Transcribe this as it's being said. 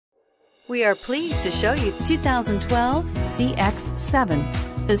We are pleased to show you 2012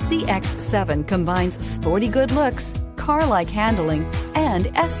 CX-7. The CX-7 combines sporty good looks, car-like handling, and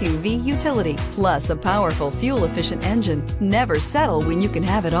SUV utility, plus a powerful fuel-efficient engine. Never settle when you can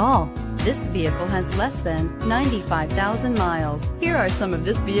have it all. This vehicle has less than 95,000 miles. Here are some of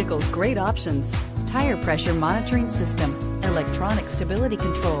this vehicle's great options: tire pressure monitoring system, electronic stability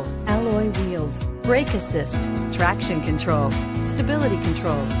control, alloy wheels, brake assist, traction control, stability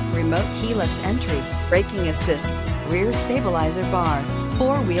control, remote keyless entry, braking assist, rear stabilizer bar,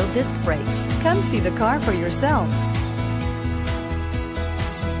 four-wheel disc brakes. Come see the car for yourself.